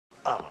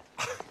Oh.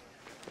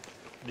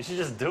 You should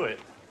just do it.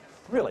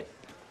 Really?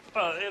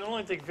 Well, it'll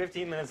only take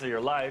 15 minutes of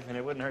your life, and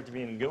it wouldn't hurt to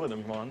be in good with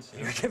him once.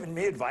 You're giving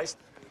me advice?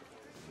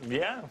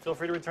 Yeah, feel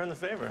free to return the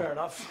favor. Fair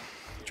enough.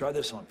 Try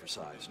this on for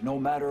size. No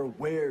matter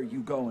where you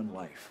go in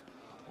life,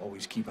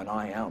 always keep an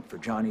eye out for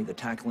Johnny the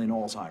tackling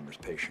Alzheimer's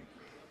patient.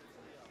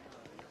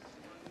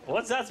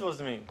 What's that supposed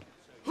to mean?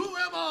 Who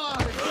am I?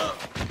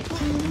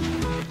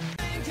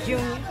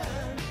 Junior,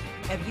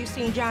 have you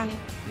seen Johnny?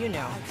 You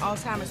know,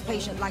 Alzheimer's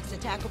patient likes to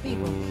tackle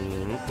people.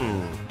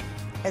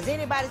 Has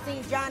anybody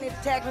seen Johnny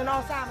tackling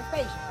Alzheimer's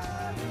patient?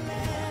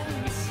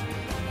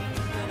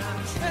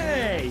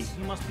 Hey,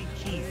 you must be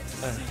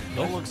Keith.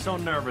 Don't look so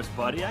nervous,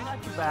 buddy. I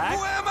got your back.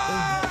 Who am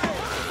I?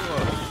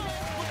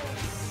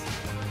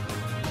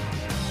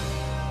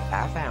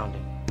 I found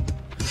him.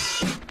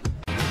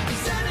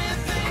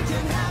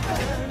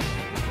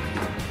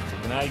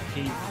 Good night,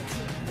 Keith.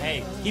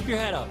 Hey, keep your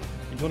head up.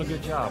 You're doing a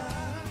good job.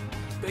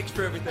 Thanks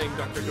for everything,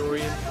 Dr.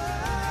 Dorian.